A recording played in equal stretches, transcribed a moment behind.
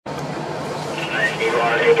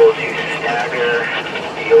are able to stagger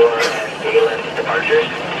your and Galen's departures.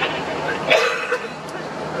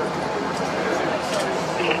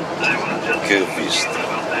 Que visto.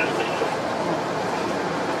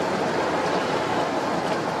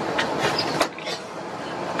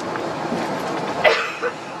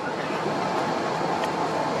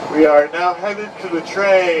 We are now headed to the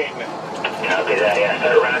train. Copy that, yeah.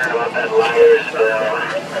 Start rounding about that Liarsville.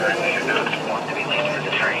 You don't want to be late for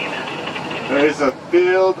the train. There's a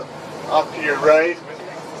field off to your right.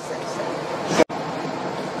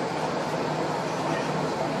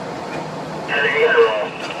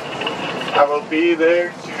 I will be there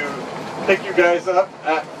to pick you guys up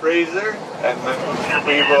at Fraser, and then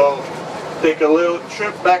we will take a little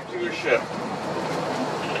trip back to your ship.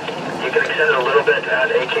 You can extend it a little bit at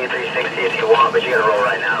AK360 if you want, but you gotta roll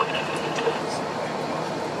right now.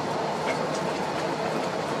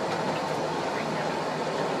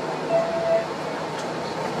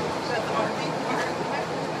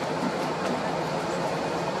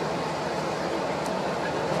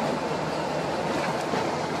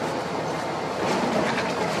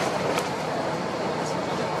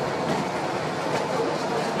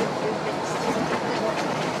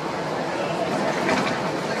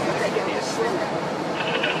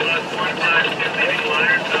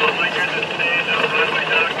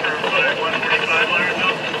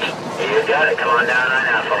 You got it. Come on down right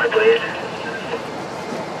now for me, please.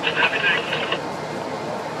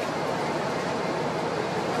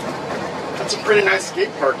 That's a pretty nice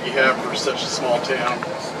skate park you have for such a small town.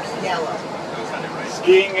 Yellow.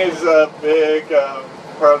 Skiing is a big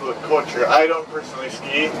part of the culture. I don't personally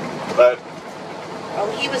ski, but...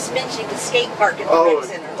 Oh, he was mentioning the skate park at the rec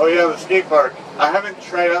center. Oh yeah, the skate park. I haven't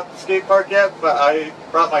tried out the skate park yet, but I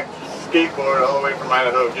brought my skateboard all the way from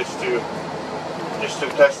Idaho just to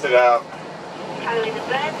test it out. Kylie the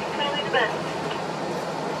best, Kylie the best.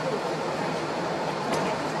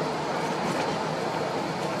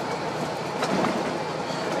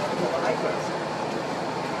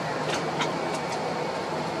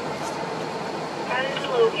 Kylie the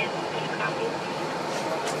Logan. Copy.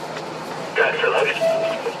 Got it for Logan.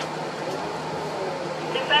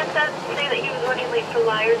 Did that say that he was running late for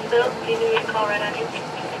Liarsville? Do you need me to call right on you?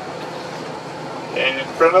 And in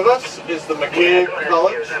front of us is the McCabe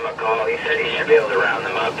College. Give them a call. He said he should be able to round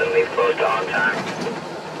them up and leave close to on time.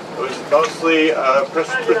 It was mostly a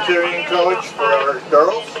Presbyterian college for our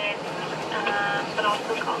girls But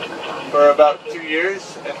also call them. for about 2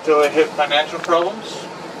 years until it hit financial problems.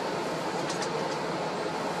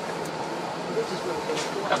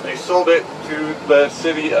 And they sold it to the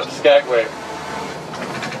city of Skagway.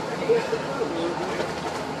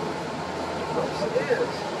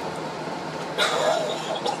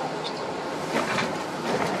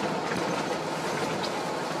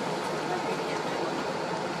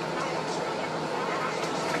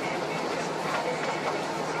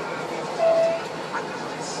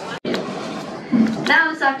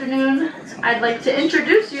 Now this afternoon, I'd like to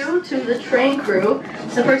introduce you to the train crew.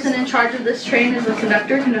 The person in charge of this train is the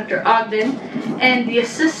conductor, Conductor Ogden, and the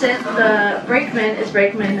assistant, the brakeman, is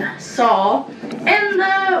Brakeman Saul, and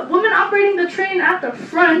the woman operating the train at the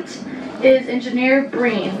front is Engineer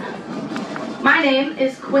Breen. My name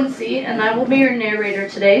is Quincy, and I will be your narrator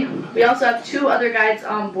today. We also have two other guides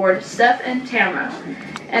on board, Steph and Tamara,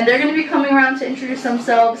 and they're going to be coming around to introduce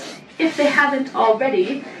themselves if they haven't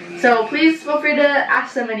already. So please feel free to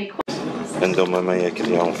ask them any questions. Andou uma mãe a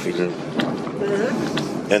criar filho.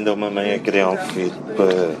 Andou uma mãe a criar filho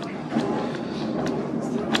para...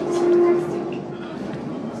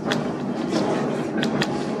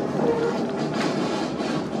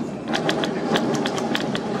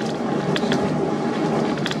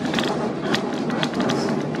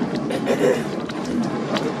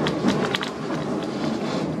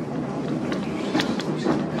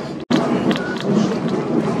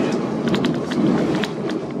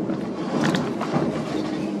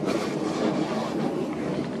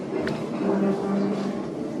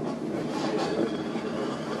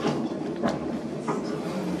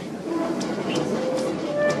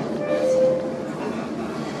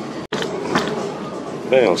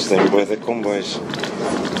 Bem, eles têm bué de comboios.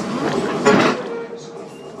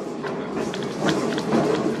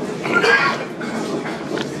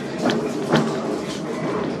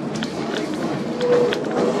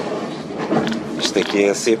 Isto aqui é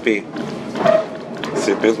a CP.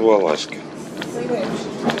 CP do Alasca.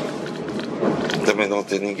 Também não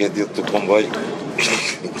tem ninguém dentro do comboio.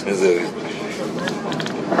 Mas é...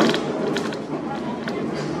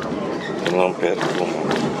 Não perco o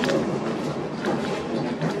comboio.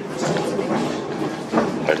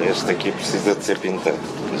 Olha, este aqui precisa de ser pintado,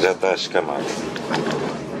 já está a escamar.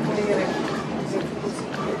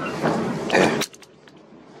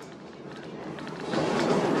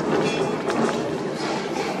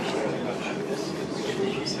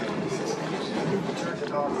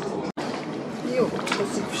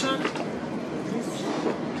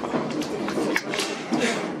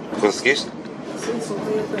 Conseguiste?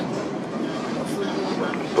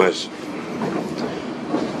 Pois.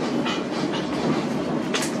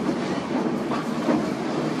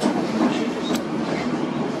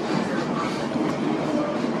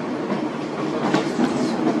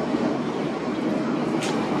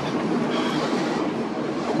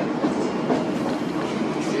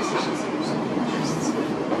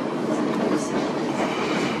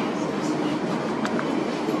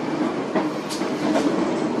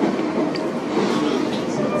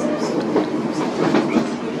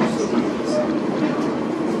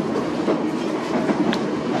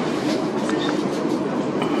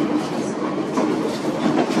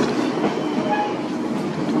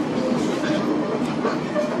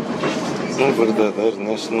 Um verdadeiro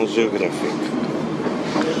National Geographic.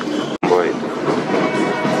 Boy.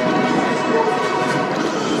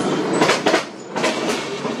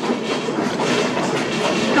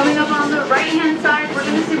 Coming up on the right-hand side, we're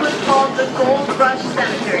going to see what's called the Gold Rush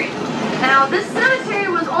Cemetery. Now, this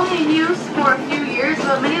cemetery was only in use for a few years,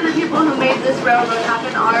 but many of the people who made this railroad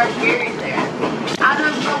happen are buried there. Out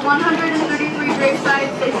of the 133 grave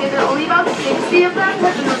sites, they say that only about 60 of them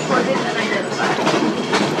have been reported and identified.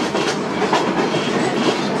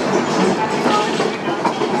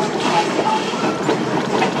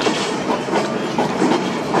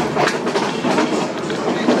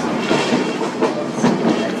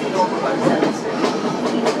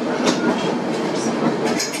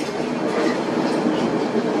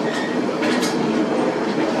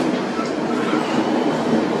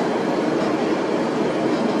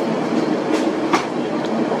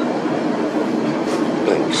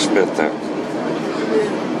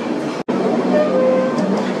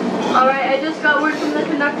 Alright, I just got word from the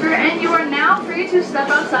conductor, and you are now free to step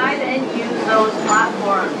outside and use those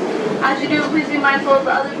platforms. As you do, please be mindful of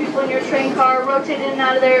the other people in your train car, rotate in and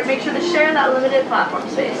out of there, make sure to share that limited platform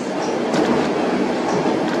space.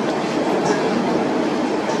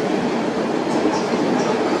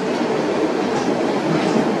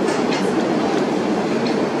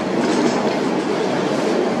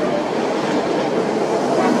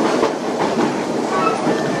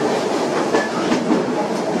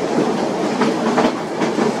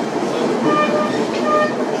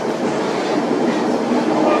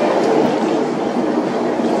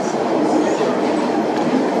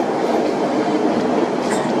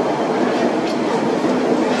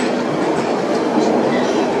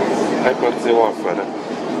 Aí pode ser lá fora.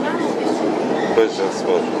 Pois já se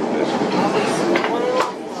pode.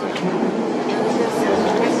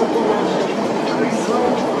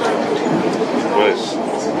 Pois.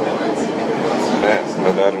 É,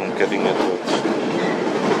 para dar um bocadinho a todos.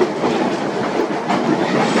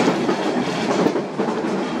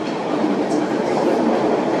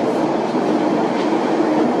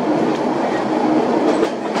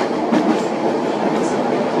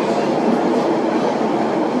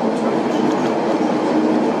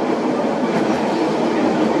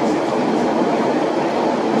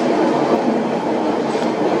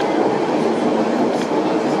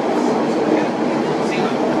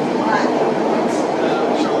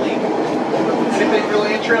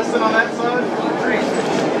 Interested on that side? Great.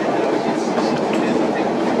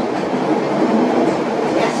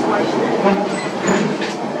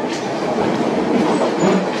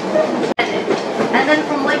 And then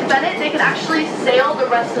from Lake Bennett, they could actually sail the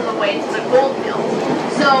rest of the way to the gold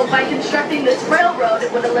fields. So by constructing this railroad,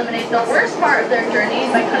 it would eliminate the worst part of their journey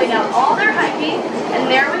by cutting out all their hiking and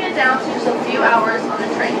narrowing it down to just a few hours on the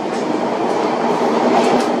train.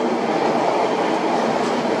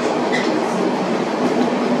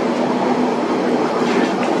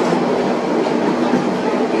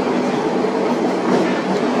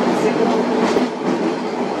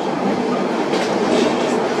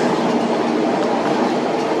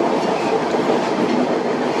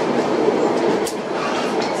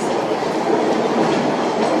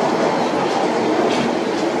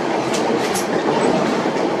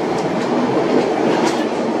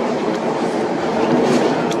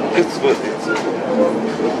 It's worth it.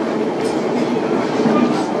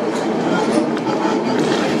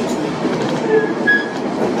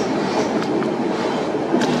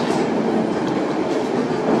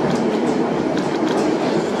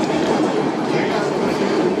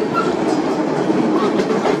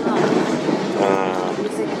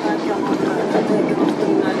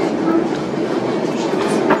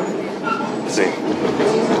 Sim.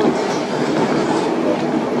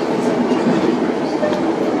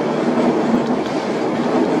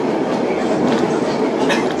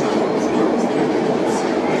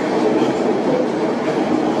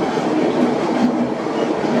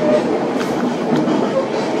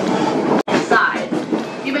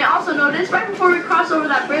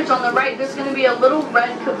 on the right, there's going to be a little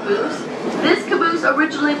red caboose. This caboose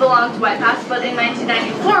originally belonged to White Pass, but in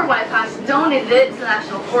 1994, White Pass donated it to the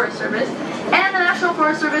National Forest Service, and the National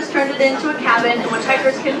Forest Service turned it into a cabin in which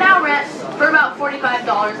hikers can now rent for about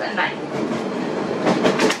 $45 a night.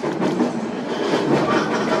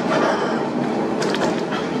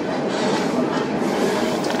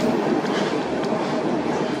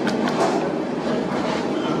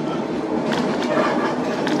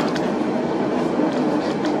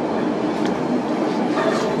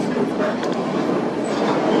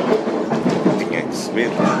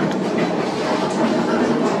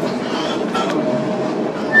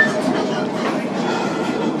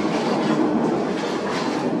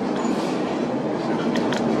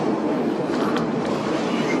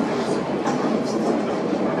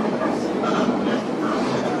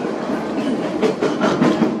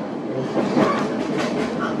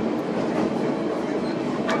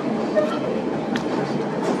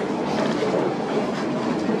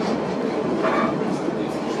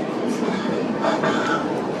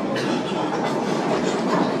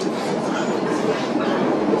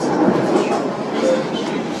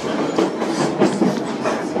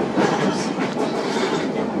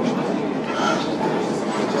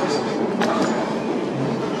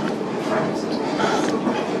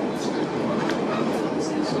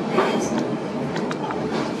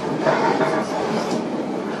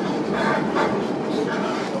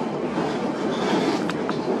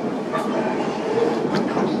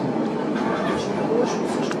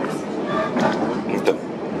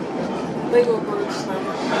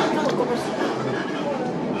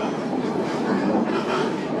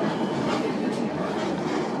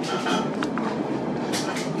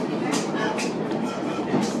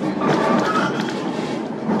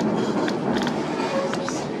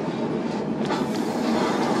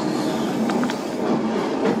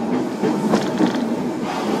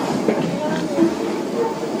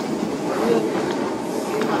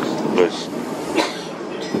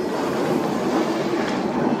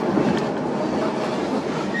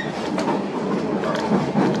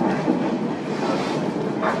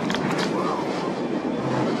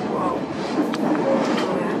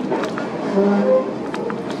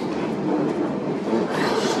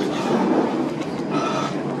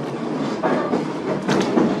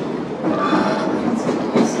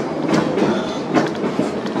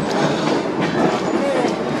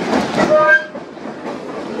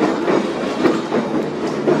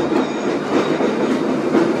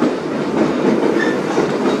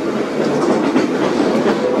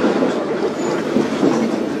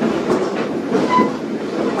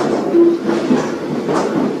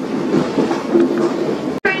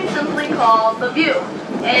 The View,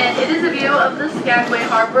 and it is a view of the Skagway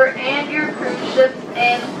Harbor and your cruise ships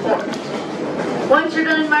and port. Once you're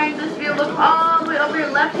done admiring this view, look all the way over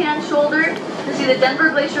your left-hand shoulder to see the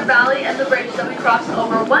Denver Glacier Valley and the bridge that we crossed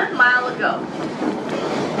over 1 mile ago.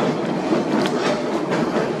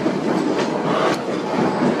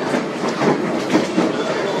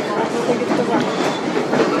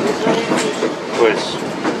 Pues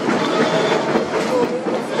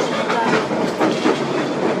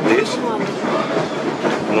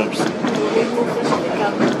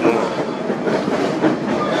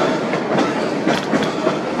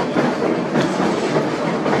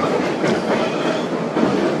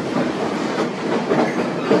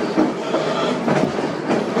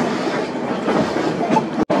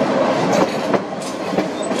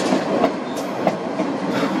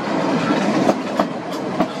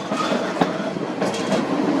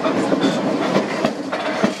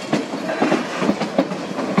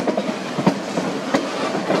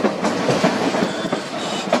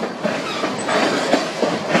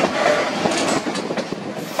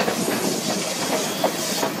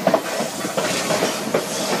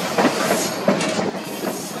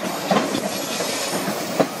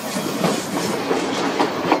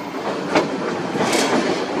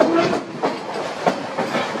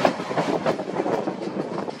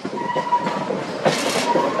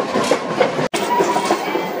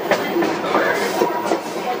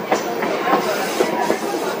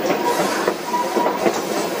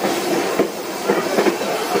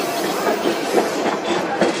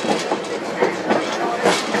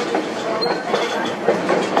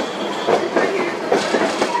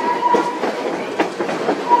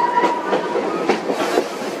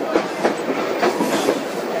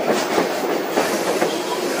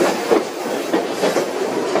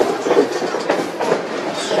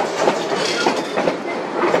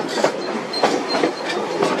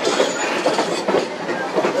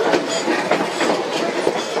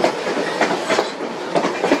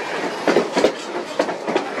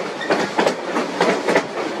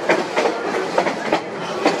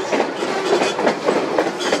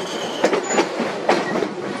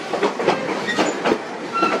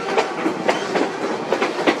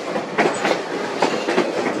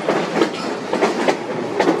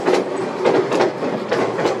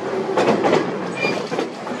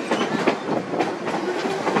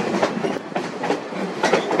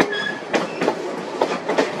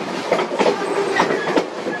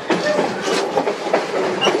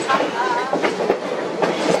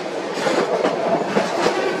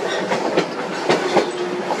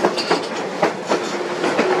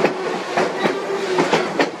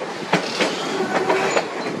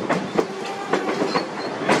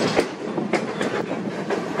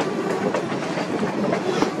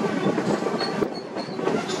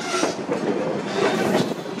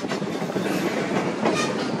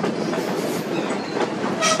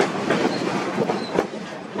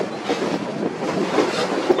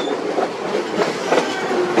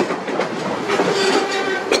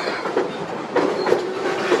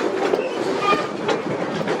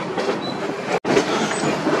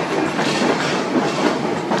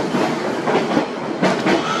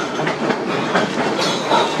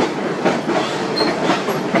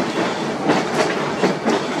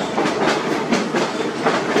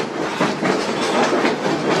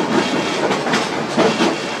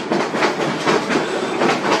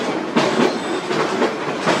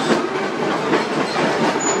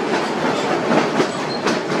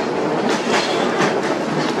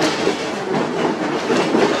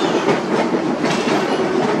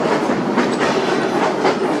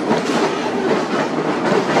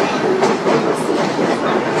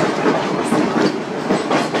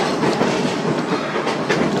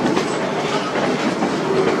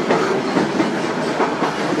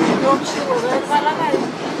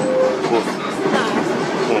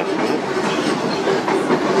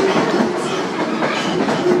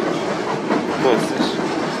What's this?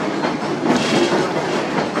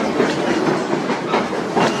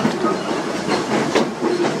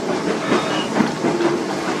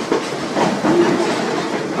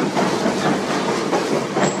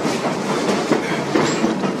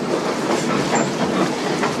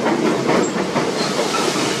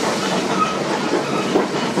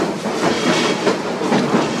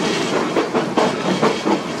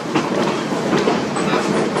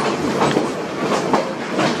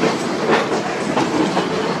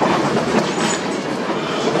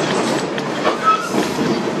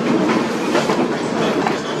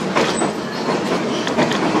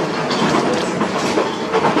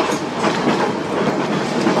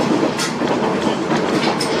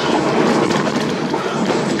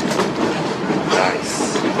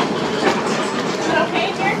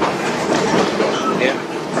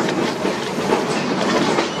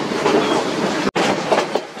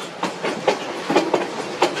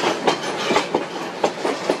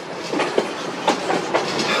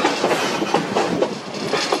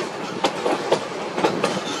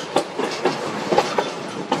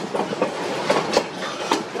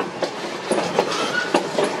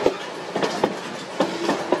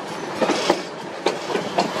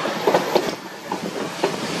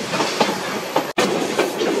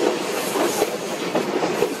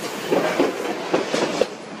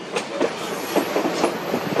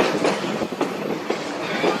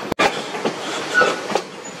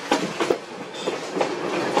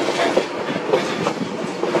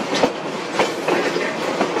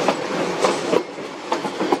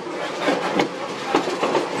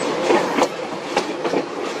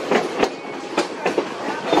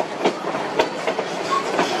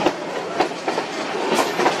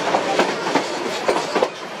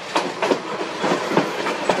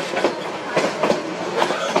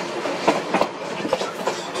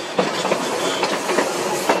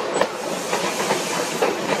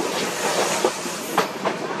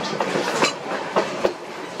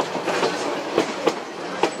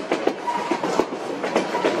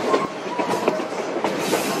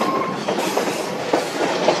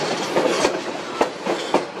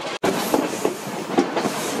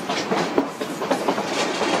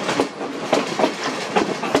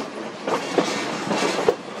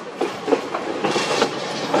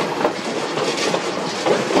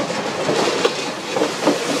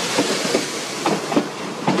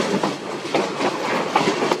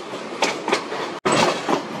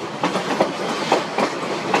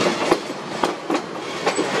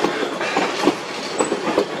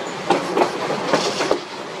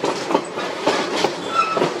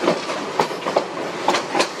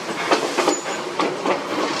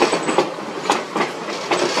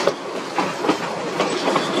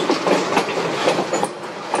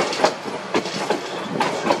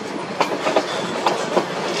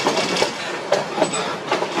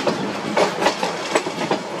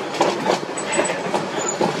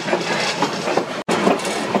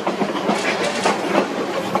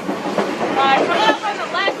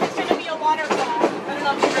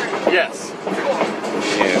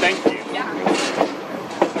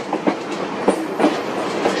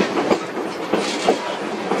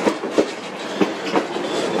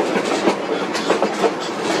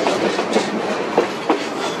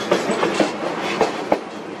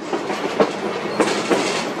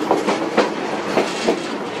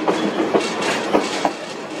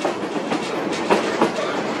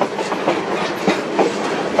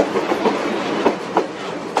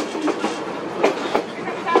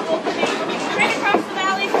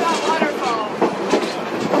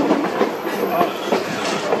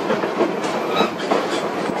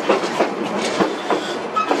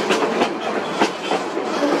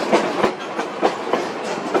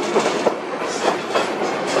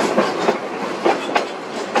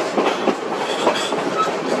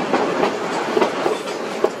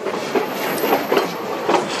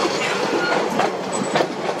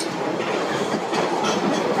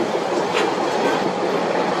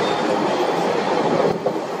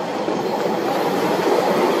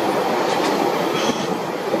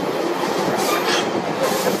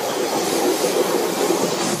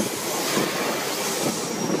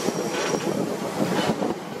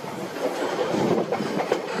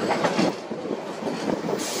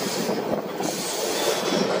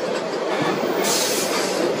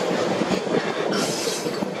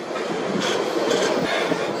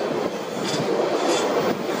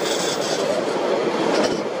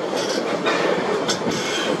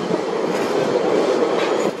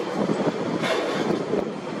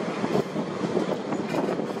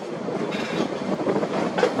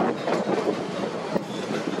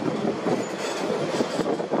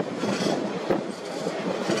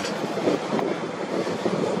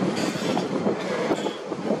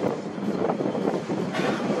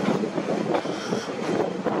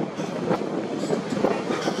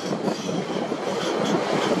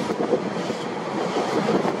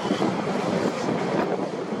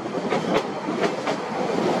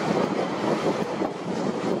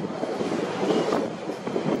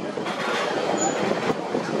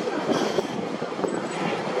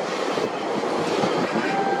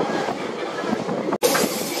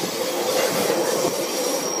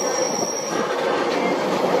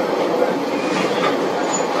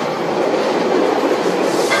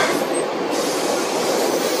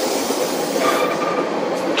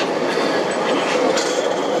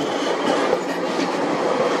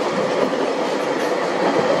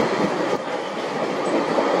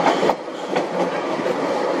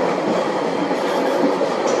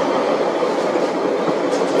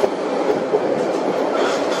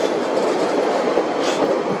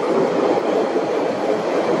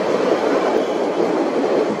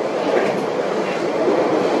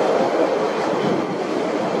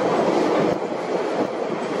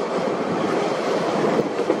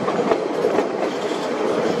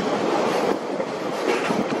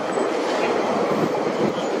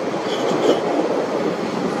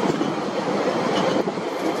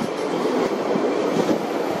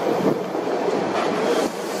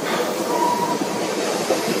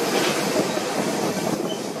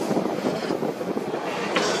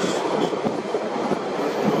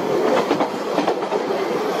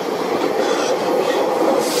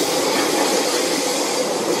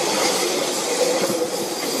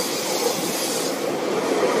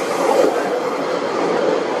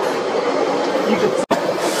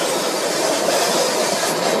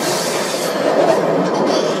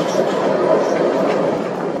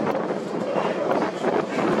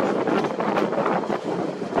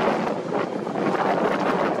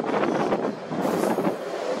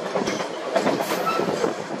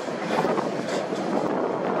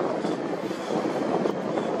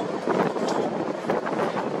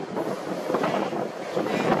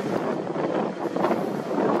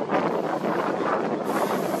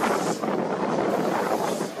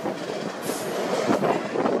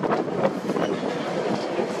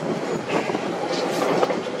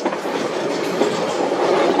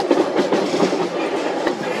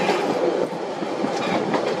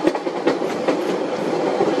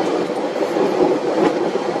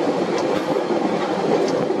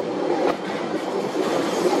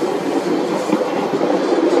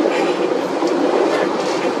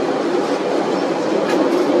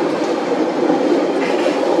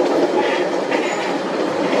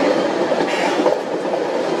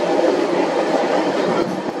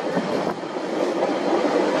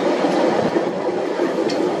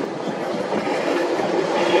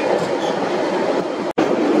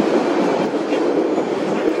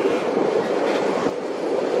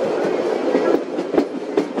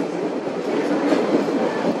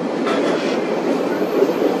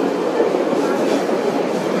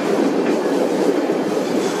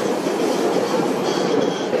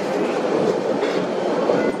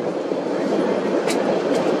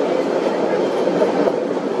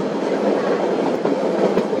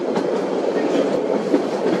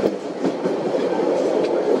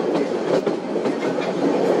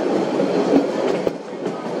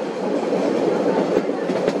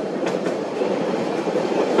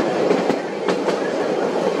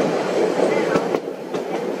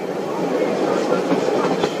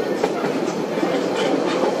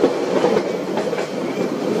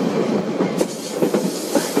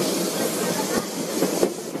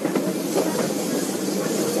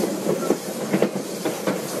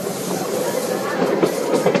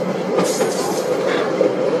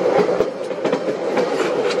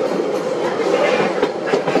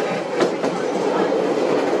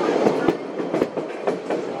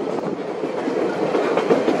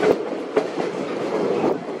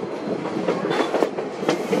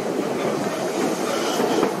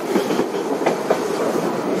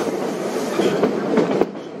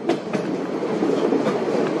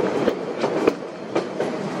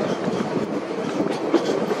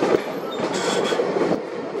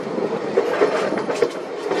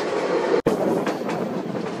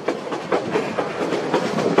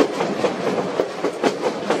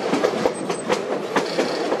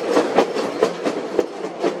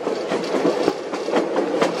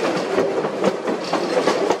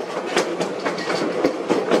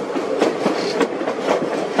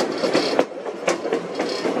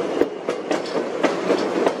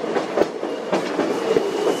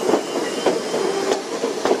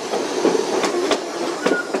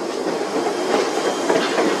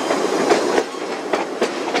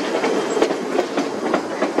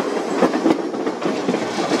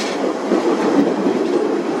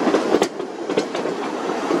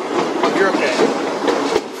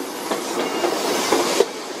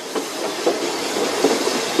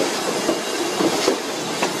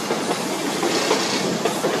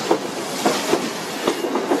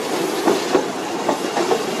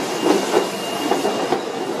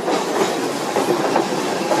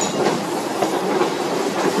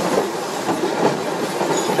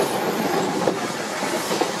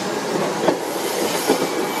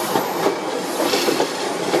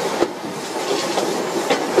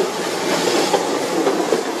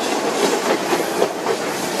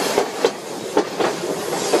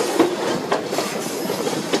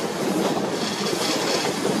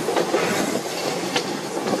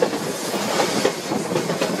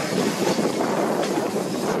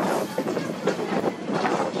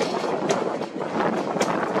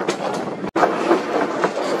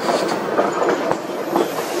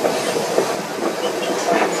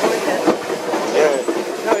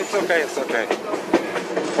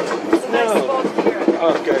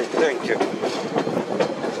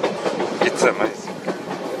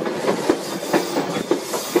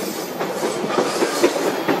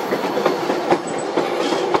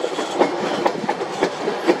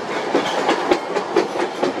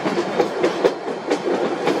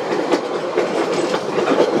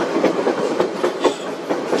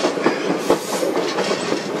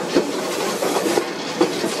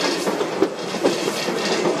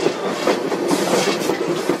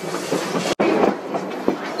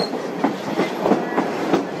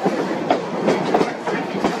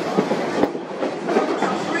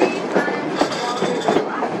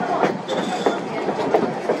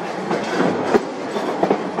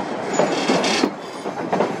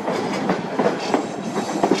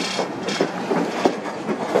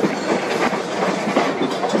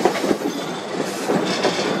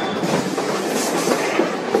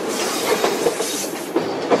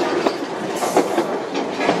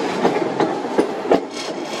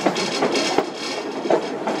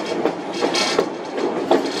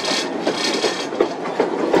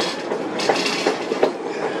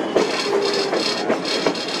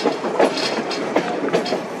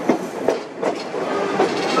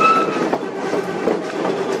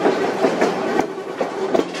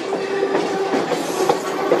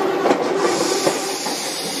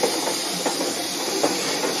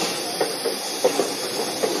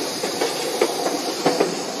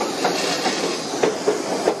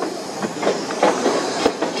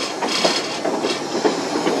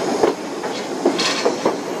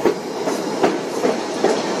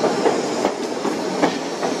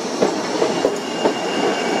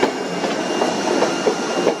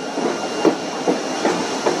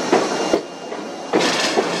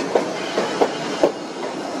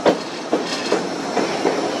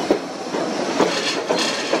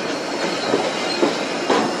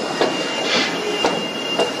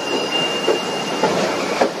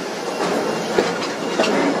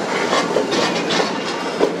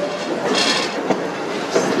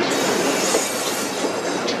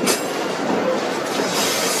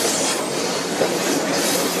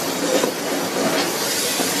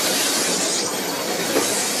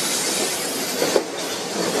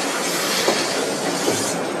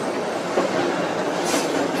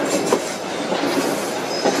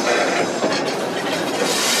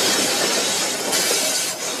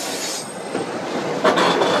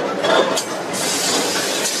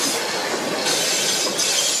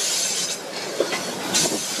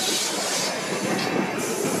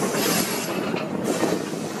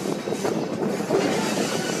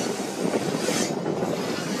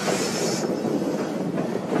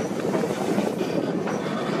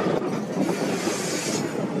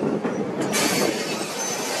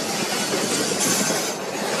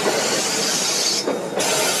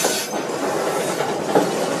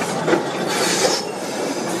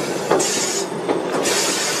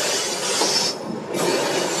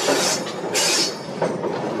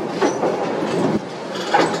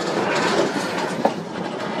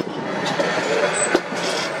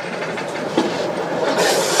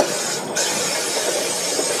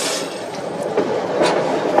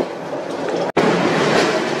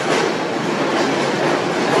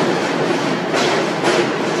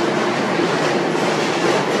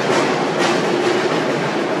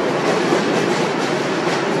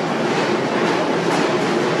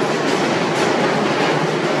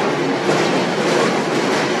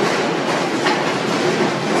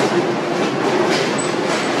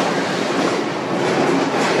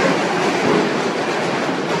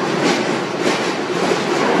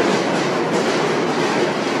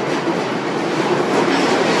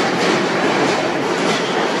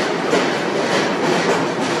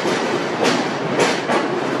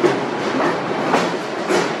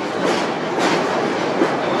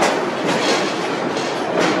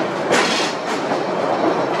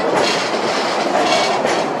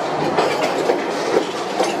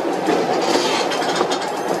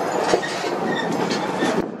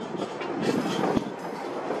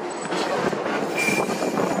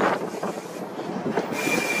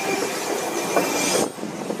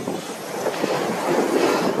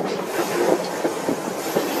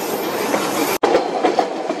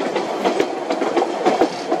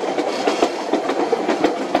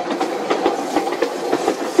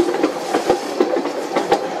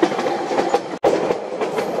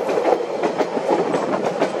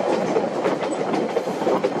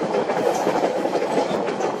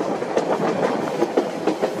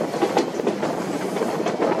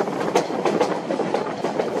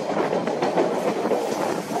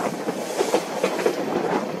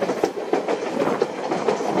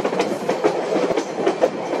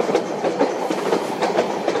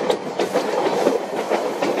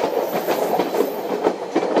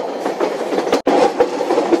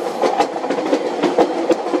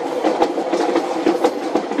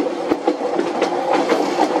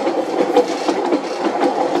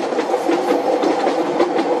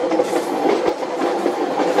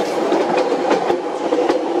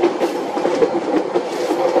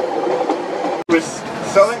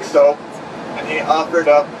 offered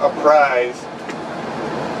up a prize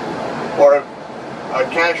or a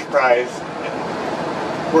cash prize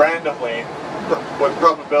randomly with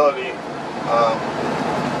probability,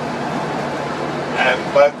 and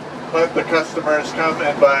let the customers come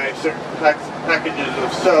and buy certain packages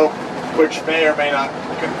of soap, which may or may not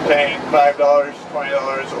contain $5,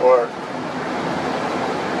 $20,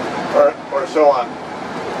 or so on.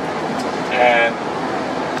 And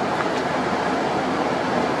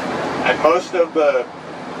most of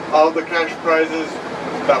all the cash prizes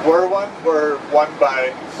that were won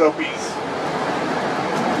by Soapy's,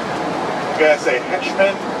 I'm gonna say,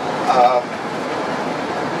 henchmen.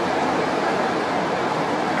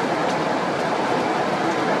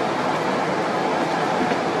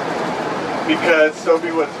 Because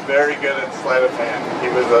Soapy was very good at sleight of hand. He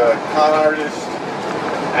was a con artist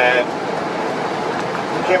and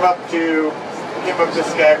came up to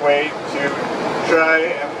Skagway to try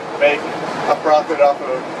and make a profit off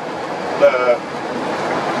of the.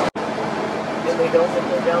 And we don't have to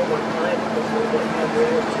go down one time because we didn't have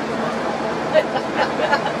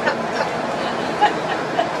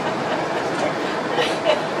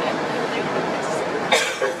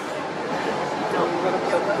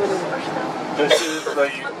This is the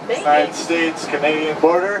United States-Canadian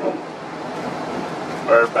border.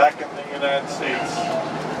 We're back in the United States.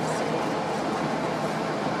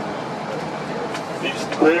 These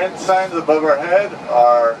clearance signs above our head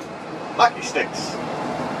are hockey sticks.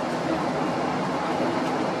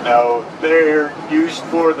 Now, they're used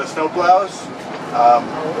for the snowplows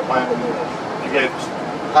when you get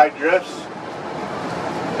high drifts.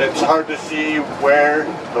 It's hard to see where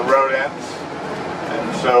the road ends,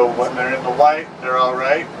 and so when they're in the white, they're all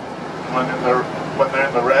right. When they're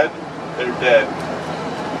in the red, they're dead.